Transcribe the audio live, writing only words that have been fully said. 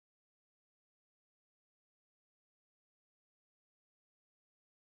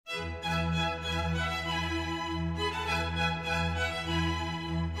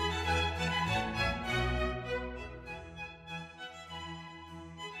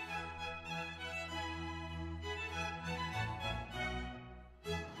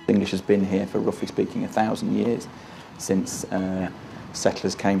English has been here for, roughly speaking, 1,000 years since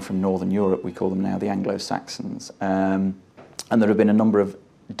settlers came from Northern Europe. We call them now the Anglo-Saxons. And there have been a number of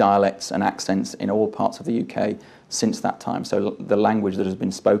dialects and accents in all parts of the UK since that time. So the language that has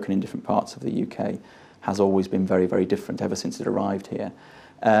been spoken in different parts of the UK has always been very, very different ever since it arrived here.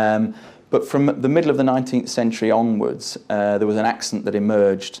 But from the middle of the 19th century onwards, there was an accent that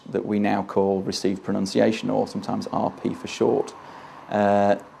emerged that we now call received pronunciation, or sometimes RP for short.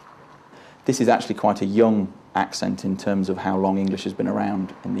 This is actually quite a young accent in terms of how long English has been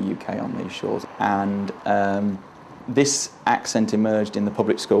around in the UK on these shores. And this accent emerged in the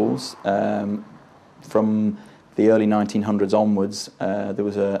public schools. From the early 1900s onwards, there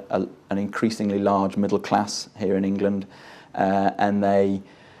was an increasingly large middle class here in England, and they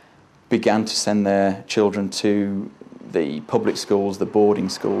began to send their children to the public schools, the boarding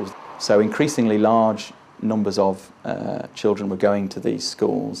schools. So increasingly large numbers of children were going to these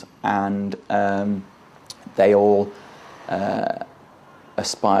schools, and they all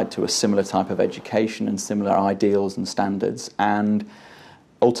aspired to a similar type of education and similar ideals and standards, and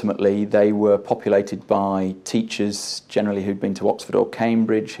ultimately they were populated by teachers generally who'd been to Oxford or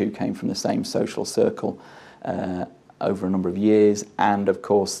Cambridge, who came from the same social circle over a number of years, and of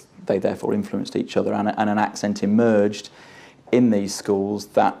course they therefore influenced each other, and an accent emerged in these schools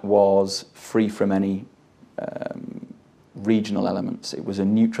that was free from any regional elements. It was a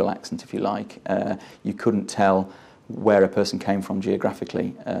neutral accent, if you like. You couldn't tell where a person came from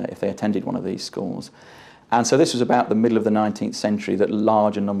geographically if they attended one of these schools. And so this was about the middle of the 19th century that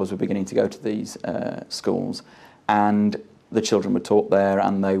larger numbers were beginning to go to these schools, and the children were taught there,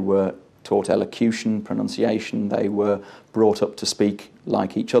 and they were taught elocution, pronunciation. They were brought up to speak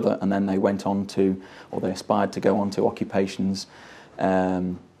like each other, and then they went on to, or they aspired to go on to occupations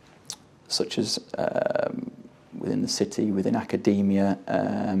such as within the city, within academia,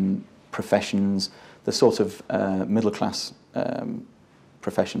 professions, the sort of middle-class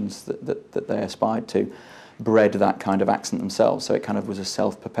professions that they aspired to, bred that kind of accent themselves, so it kind of was a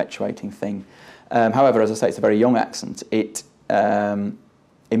self-perpetuating thing. However, as I say, it's a very young accent. It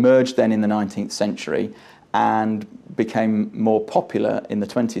emerged then in the 19th century and became more popular in the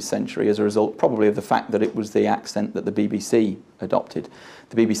 20th century as a result probably of the fact that it was the accent that the BBC adopted.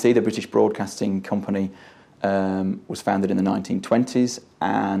 The BBC, the British Broadcasting Company, was founded in the 1920s,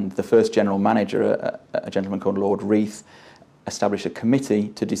 and the first general manager, a gentleman called Lord Reith, established a committee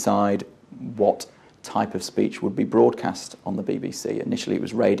to decide what type of speech would be broadcast on the BBC. Initially it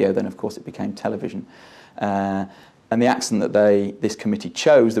was radio, then of course it became television. And the accent that this committee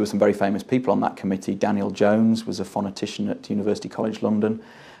chose, there were some very famous people on that committee. Daniel Jones was a phonetician at University College London.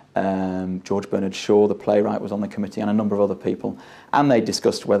 George Bernard Shaw, the playwright, was on the committee, and a number of other people. And they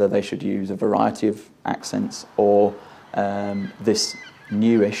discussed whether they should use a variety of accents or this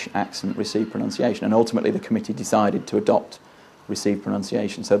newish accent, received pronunciation. And ultimately the committee decided to adopt received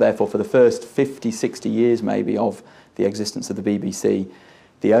pronunciation. So therefore, for the first 50, 60 years maybe of the existence of the BBC,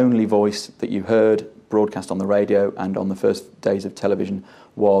 the only voice that you heard broadcast on the radio and on the first days of television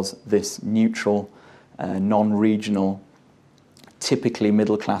was this neutral, non-regional, typically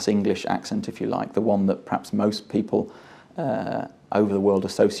middle-class English accent, if you like, the one that perhaps most people over the world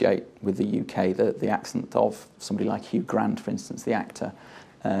associate with the UK, the accent of somebody like Hugh Grant, for instance, the actor.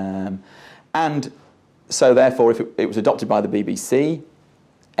 And so therefore, if it was adopted by the BBC,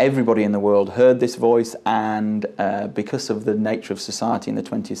 everybody in the world heard this voice, and because of the nature of society in the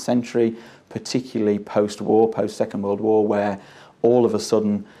 20th century, particularly post-war, post-Second World War, where all of a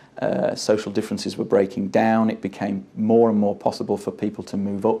sudden social differences were breaking down, it became more and more possible for people to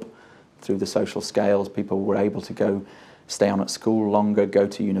move up through the social scales. People were able to stay on at school longer, go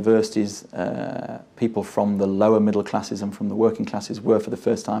to universities. People from the lower middle classes and from the working classes were for the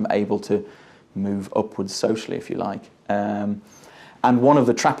first time able to move upwards socially, if you like. And one of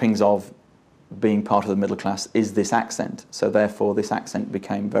the trappings of being part of the middle class is this accent. So therefore this accent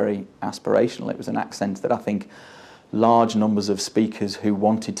became very aspirational. It was an accent that I think large numbers of speakers who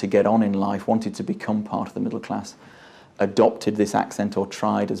wanted to get on in life, wanted to become part of the middle class, adopted this accent or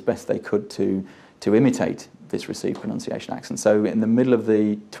tried as best they could to imitate this received pronunciation accent. So in the middle of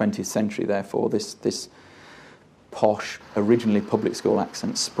the 20th century, therefore, this posh, originally public school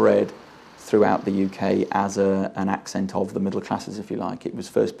accent spread throughout the UK as an accent of the middle classes, if you like. It was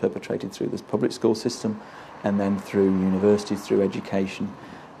first perpetrated through this public school system, and then through universities, through education.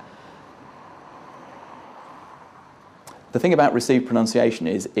 The thing about received pronunciation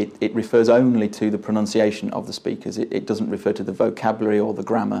is it refers only to the pronunciation of the speakers. It doesn't refer to the vocabulary or the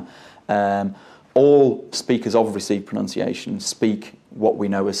grammar. All speakers of received pronunciation speak what we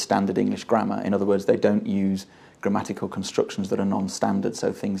know as standard English grammar. In other words, they don't use grammatical constructions that are non-standard,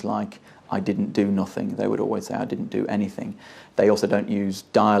 so things like I didn't do nothing, they would always say I didn't do anything. They also don't use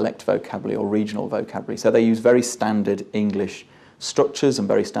dialect vocabulary or regional vocabulary, so they use very standard English structures and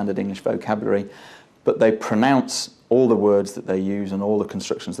very standard English vocabulary, but they pronounce all the words that they use and all the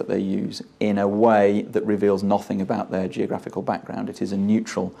constructions that they use in a way that reveals nothing about their geographical background. It is a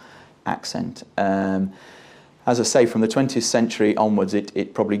neutral accent. As I say, from the 20th century onwards,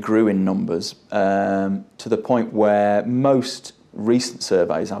 it probably grew in numbers to the point where most recent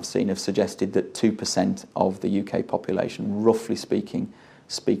surveys I've seen have suggested that 2% of the UK population, roughly speaking,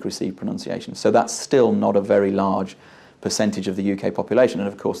 speak received pronunciation. So that's still not a very large percentage of the UK population. And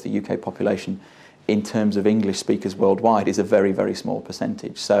of course, the UK population, in terms of English speakers worldwide, is a very, very small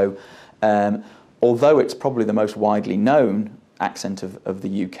percentage. So although it's probably the most widely known accent of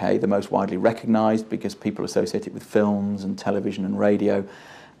the UK, the most widely recognised because people associate it with films and television and radio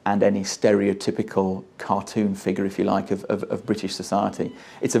and any stereotypical cartoon figure, if you like, of British society.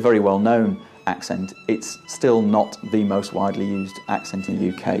 It's a very well-known accent. It's still not the most widely used accent in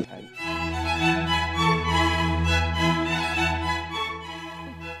the UK.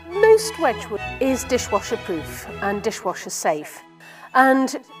 Most Wedgwood is dishwasher proof and dishwasher safe,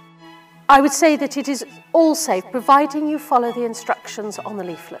 and I would say that it is all safe providing you follow the instructions on the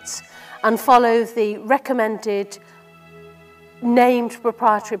leaflets and follow the recommended named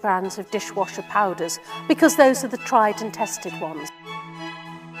proprietary brands of dishwasher powders, because those are the tried and tested ones.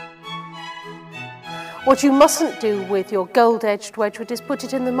 What you mustn't do with your gold-edged Wedgwood is put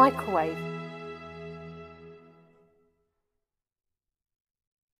it in the microwave.